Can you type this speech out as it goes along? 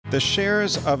The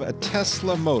shares of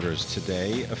Tesla Motors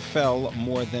today fell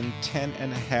more than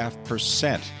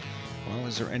 10.5%. Well,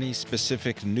 is there any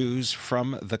specific news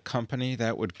from the company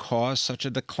that would cause such a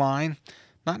decline?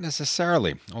 Not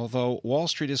necessarily, although Wall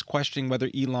Street is questioning whether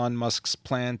Elon Musk's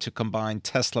plan to combine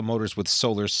Tesla Motors with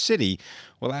SolarCity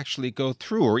will actually go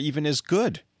through or even is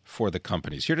good for the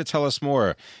companies. Here to tell us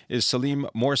more is Salim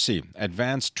Morsy,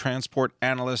 Advanced Transport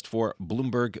Analyst for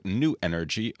Bloomberg New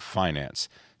Energy Finance.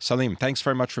 Salim, thanks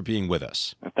very much for being with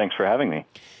us. Thanks for having me.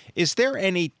 Is there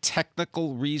any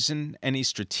technical reason, any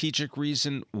strategic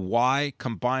reason why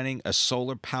combining a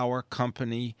solar power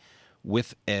company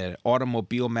with an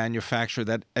automobile manufacturer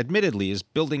that admittedly is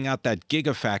building out that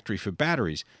gigafactory for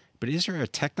batteries, but is there a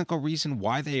technical reason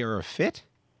why they are a fit?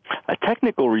 A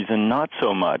technical reason, not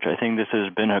so much. I think this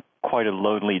has been quite a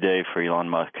lonely day for Elon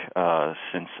Musk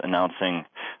since announcing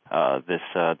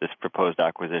this proposed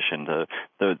acquisition.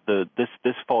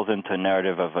 This falls into a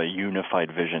narrative of a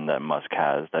unified vision that Musk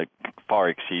has that far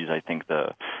exceeds, I think,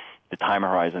 the time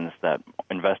horizons that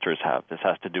investors have. This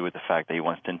has to do with the fact that he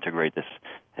wants to integrate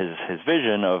his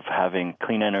vision of having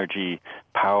clean energy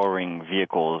powering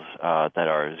vehicles that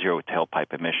are zero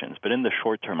tailpipe emissions. But in the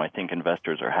short term, I think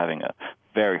investors are having a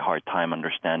very hard time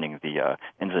understanding the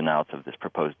ins and outs of this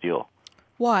proposed deal.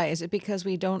 Why? Is it because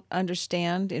we don't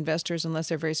understand, investors, unless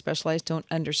they're very specialized, don't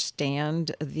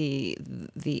understand the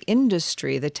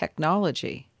industry, the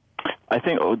technology? I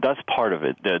think that's part of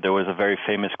it. There was a very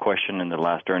famous question in the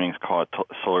last earnings call at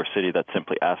SolarCity that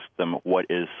simply asked them, what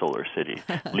is SolarCity?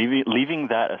 Leaving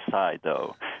that aside,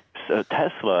 though,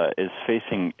 Tesla is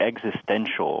facing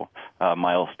existential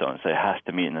milestones that it has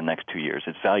to meet in the next 2 years.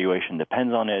 Its valuation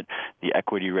depends on it. The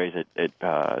equity raise it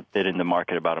did in the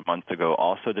market about a month ago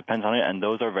also depends on it, and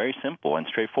those are very simple and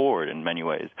straightforward in many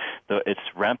ways. It's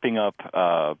ramping up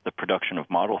the production of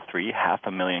Model 3,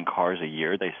 500,000 cars a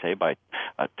year, they say, by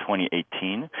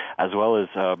 2018, as well as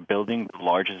building the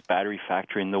largest battery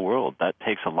factory in the world. That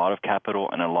takes a lot of capital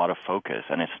and a lot of focus,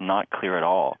 and it's not clear at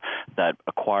all that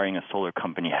acquiring a solar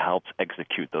company helps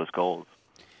execute those goals.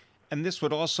 And this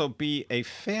would also be a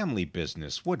family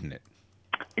business, wouldn't it?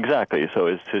 Exactly. So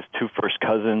his two first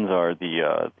cousins are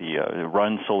the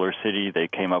run SolarCity. They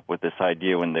came up with this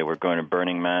idea when they were going to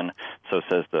Burning Man. So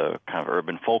says the kind of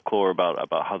urban folklore about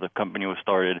how the company was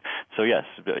started. So yes,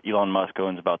 Elon Musk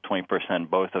owns about 20%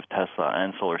 both of Tesla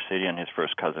and SolarCity, and his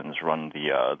first cousins run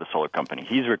the solar company.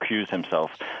 He's recused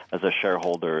himself as a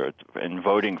shareholder in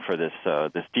voting for this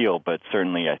deal, but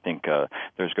certainly I think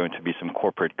there's going to be some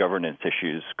corporate governance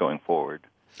issues going forward.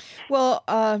 Well,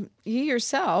 you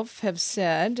yourself have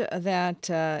said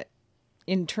that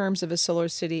in terms of a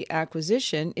SolarCity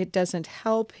acquisition, it doesn't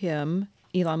help him,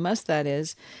 Elon Musk that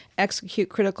is, execute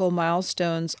critical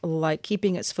milestones like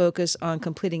keeping its focus on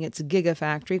completing its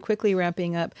gigafactory, quickly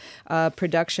ramping up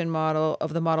production model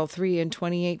of the Model 3 in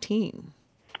 2018.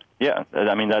 Yeah,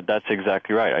 I mean, that's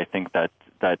exactly right. I think that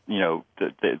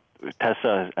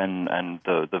Tesla and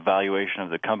the valuation of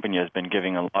the company has been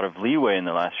giving a lot of leeway in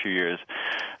the last few years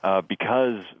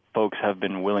because folks have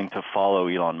been willing to follow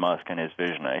Elon Musk and his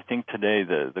vision. I think today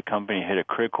the company hit a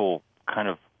critical kind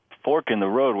of fork in the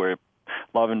road where a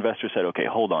lot of investors said, okay,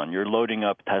 hold on, you're loading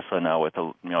up Tesla now with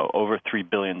over $3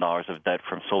 billion of debt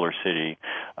from SolarCity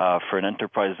for an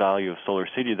enterprise value of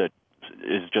SolarCity that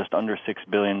is just under $6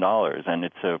 billion, and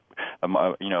it's a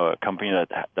company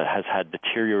that has had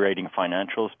deteriorating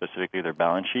financials, specifically their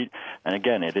balance sheet. And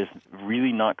again, it is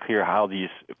really not clear how these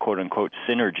quote-unquote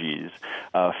synergies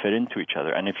fit into each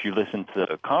other. And if you listen to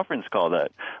the conference call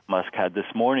that Musk had this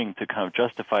morning to kind of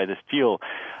justify this deal,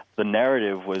 the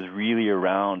narrative was really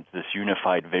around this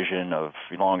unified vision of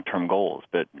long-term goals.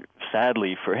 But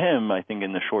sadly for him, I think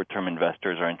in the short term,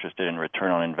 investors are interested in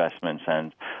return on investments,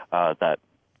 and that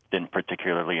didn't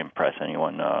particularly impress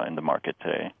anyone in the market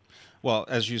today. Well,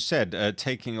 as you said,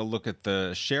 taking a look at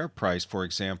the share price, for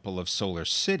example, of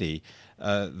SolarCity,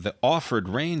 the offered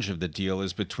range of the deal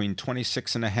is between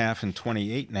 $26.5 and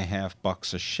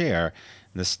 $28.5 a share.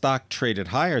 The stock traded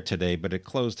higher today, but it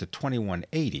closed at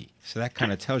 $21.80. So that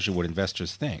kind of tells you what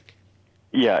investors think.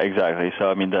 Yeah, exactly. So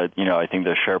I mean, I think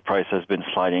the share price has been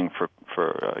sliding for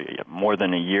more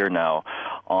than a year now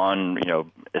on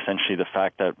essentially the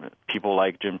fact that people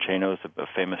like Jim Chanos, a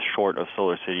famous short of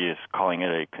SolarCity, is calling it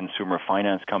a consumer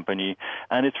finance company,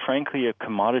 and it's frankly a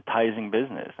commoditizing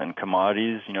business. And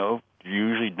commodities,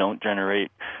 usually don't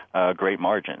generate great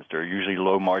margins. They're usually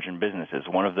low-margin businesses.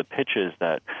 One of the pitches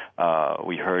that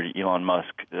we heard Elon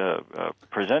Musk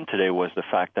present today was the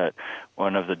fact that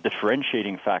one of the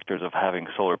differentiating factors of having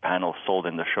solar panels sold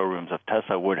in the showrooms of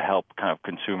Tesla would help kind of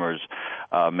consumers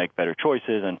make better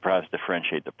choices and perhaps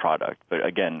differentiate the product. But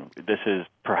again, this is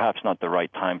perhaps not the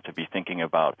right time to be thinking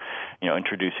about,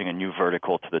 introducing a new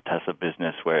vertical to the Tesla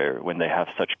business when they have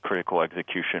such critical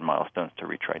execution milestones to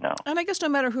reach right now. And I guess no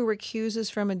matter who recuses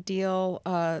from a deal,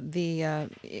 in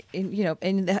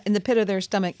the pit of their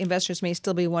stomach, investors may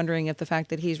still be wondering if the fact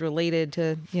that he's related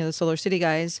to the SolarCity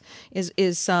guys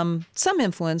is some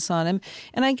influence on him.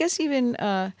 And I guess even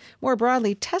more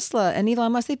broadly, Tesla and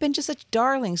Elon Musk, they've been just such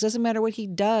darlings. Doesn't matter what he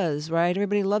does, right?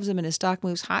 Everybody loves him and his stock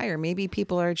moves higher. Maybe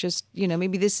people are just,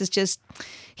 maybe this is just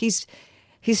he's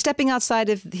stepping outside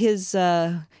of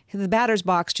the batter's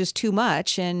box just too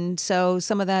much, and so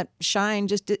some of that shine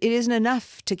it isn't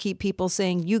enough to keep people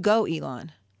saying, "You go,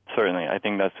 Elon." Certainly, I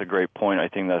think that's a great point. I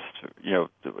think that's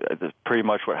that's pretty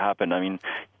much what happened. I mean,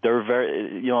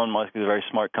 Elon Musk is a very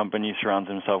smart company, surrounds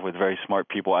himself with very smart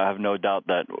people. I have no doubt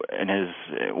that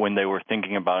when they were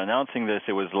thinking about announcing this,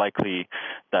 it was likely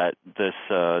that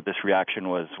this reaction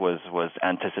was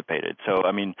anticipated. So,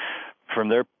 I mean, from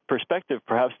their perspective,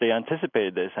 perhaps they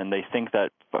anticipated this and they think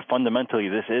that fundamentally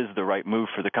this is the right move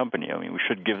for the company. I mean, we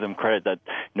should give them credit that,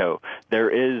 there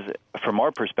is, from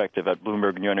our perspective at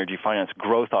Bloomberg New Energy Finance,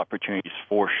 growth opportunities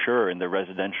for sure in the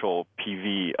residential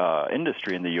PV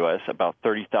industry in the U.S. About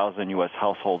 30,000 U.S.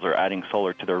 households are adding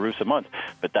solar to their roofs a month.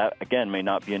 But that, again, may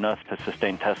not be enough to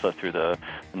sustain Tesla through the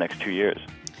next 2 years.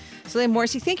 So,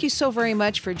 Morsy, thank you so very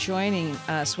much for joining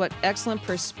us. What excellent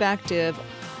perspective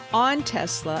on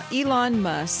Tesla. Elon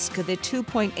Musk, the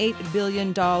 $2.8 billion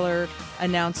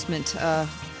announcement,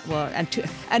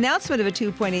 announcement of a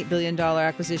 $2.8 billion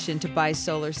acquisition to buy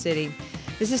SolarCity.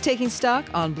 This is Taking Stock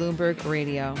on Bloomberg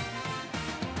Radio.